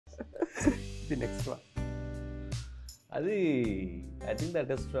the next one? అది I think that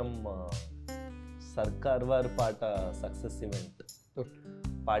is from సర్కార్ వారి పాట సక్సెస్ ఈవెంట్.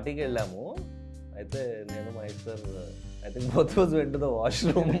 పార్టీకి వెళ్ళాము, అయితే నేను Mahesh sir I think both of us went to the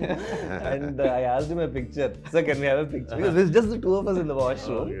washroom and I asked him a picture. Sir, can we have a picture? Because it's just the two of us in the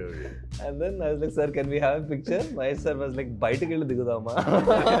washroom. Okay. And then I was like, sir, can we have a picture? Mahesh sir was like, బయటకు వెళ్ళి దిగుదామా?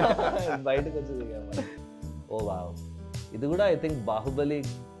 బయటకు వచ్చి దిగామా? ఓ wow. ఇది కూడా I think Baahubali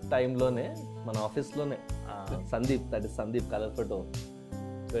టైంలోనే మన ఆఫీస్లోనే Sandeep, that is Sandeep colour photo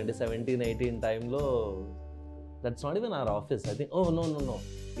 2017-18 టైంలో. That's not even our office I think. Oh no no no,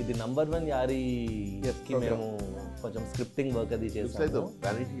 ఇది నంబర్ 1 యారీకి మేము కొంచెం స్క్రిప్టింగ్ వర్క్ అది చేసాము.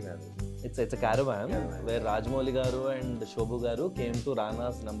 ఇట్స్ క్యారవాన్ వేర్ రాజమౌళి గారు అండ్ శోభు గారు came to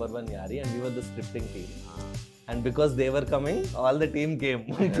Rana's number 1 Yaari and we were the scripting team. And because they were coming, all the team came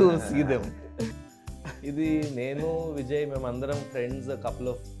to see them. ఇది నేను విజయ్ మేమందరం friends couple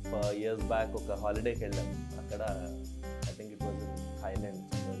of years back ఒక హాలిడేకి వెళ్ళాము. అక్కడ I think it was in Thailand,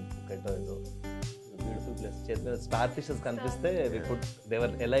 ఫుకెటో ఏదో beautiful place. చేతి మీద star fishes కనిపిస్తే they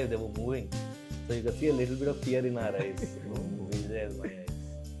were alive, they were moving, so you could see a little bit of fear in our eyes. Vijay is my eyes.